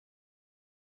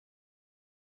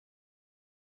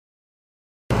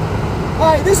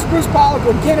Hi, this is Bruce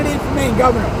Poliquin, candidate for Maine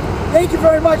Governor. Thank you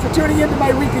very much for tuning into my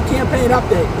weekly campaign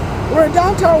update. We're in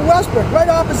downtown Westbrook, right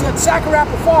opposite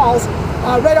Sacarappa Falls,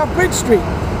 right off Bridge Street.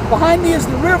 Behind me is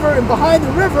the river, and behind the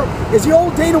river is the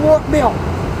old Dana Work Mill.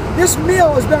 This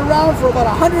mill has been around for about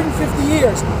 150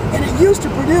 years, and it used to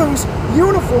produce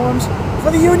uniforms for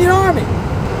the Union Army.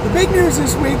 The big news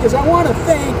this week is I want to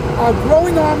thank our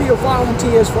growing army of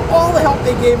volunteers for all the help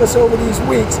they gave us over these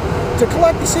weeks to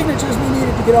collect the signatures we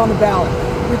needed to get on the ballot.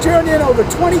 We turned in over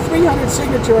 2,300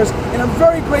 signatures, and I'm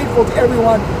very grateful to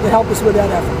everyone that helped us with that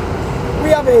effort. We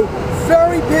have a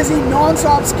very busy,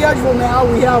 non-stop schedule now.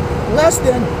 We have less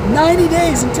than 90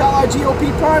 days until our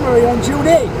GOP primary on June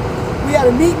 8th. We had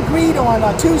a meet and greet on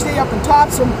Tuesday up in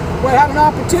Topsom, where I had an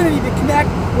opportunity to connect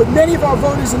with many of our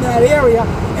voters in that area,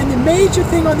 and the major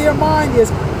thing on their mind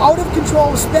is out of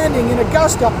control spending in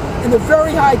Augusta and the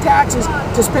very high taxes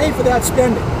to pay for that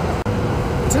spending.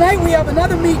 Tonight we have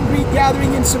another meet and greet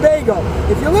gathering in Sebago.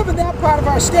 If you live in that part of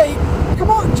our state,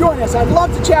 come out and join us. I'd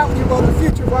love to chat with you about the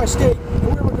future of our state and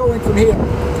where we're going from here.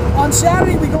 On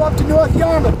Saturday we go up to North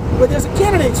Yarmouth, where there's a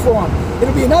candidates forum.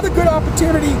 It'll be another good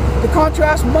opportunity to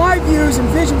contrast my views and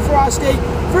vision for our state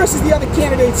versus the other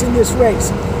candidates in this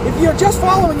race. If you're just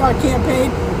following our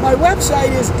campaign, my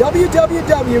website is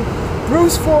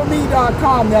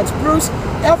www.bruceforme.com. That's Bruce,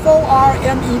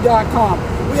 F-O-R-M-E.com.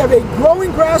 We have a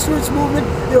growing grassroots movement.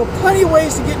 There are plenty of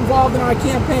ways to get involved in our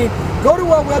campaign. Go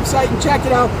to our website and check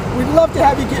it out. We'd love to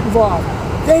have you get involved.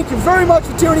 Thank you very much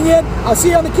for tuning in. I'll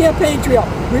see you on the campaign trail.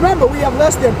 Remember, we have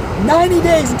less than 90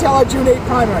 days until our June 8th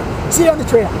primary. See you on the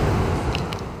trail.